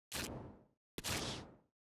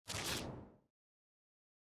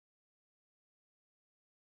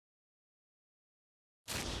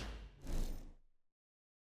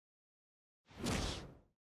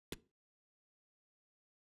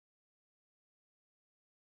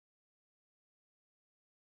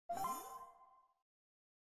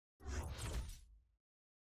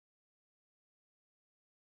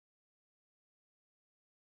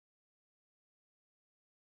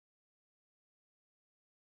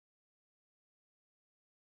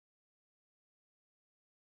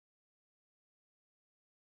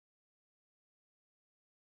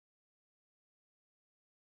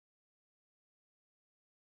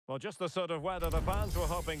Well, just the sort of weather the fans were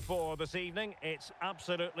hoping for this evening. It's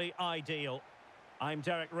absolutely ideal. I'm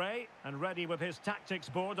Derek Ray, and ready with his tactics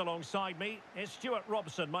board alongside me is Stuart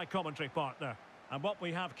Robson, my commentary partner. And what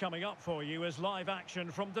we have coming up for you is live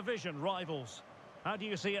action from division rivals. How do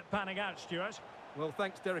you see it panning out, Stuart? Well,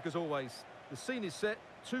 thanks, Derek, as always. The scene is set,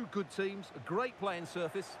 two good teams, a great playing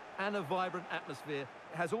surface and a vibrant atmosphere.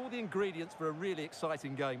 It has all the ingredients for a really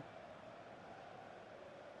exciting game.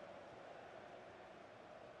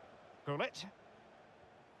 Gullit.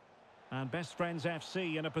 And Best Friends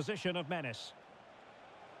FC in a position of menace.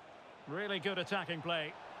 Really good attacking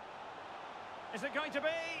play. Is it going to be?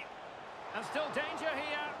 And still danger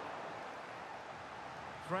here.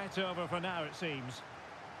 Threat over for now, it seems.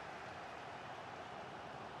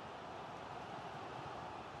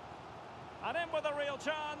 And in with a real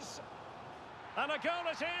chance. And a goal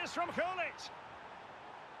it is from Gullit.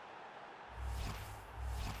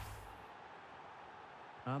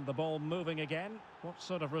 And the ball moving again. What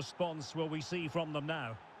sort of response will we see from them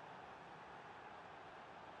now?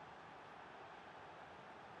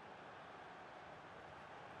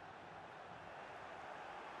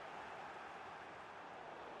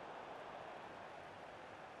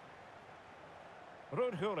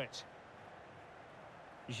 Gullit.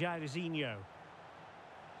 Jairzinho.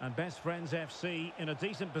 And Best Friends FC in a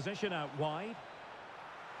decent position out wide.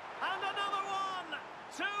 And another one!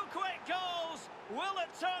 Two quick goals! Will it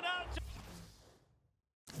turn out to...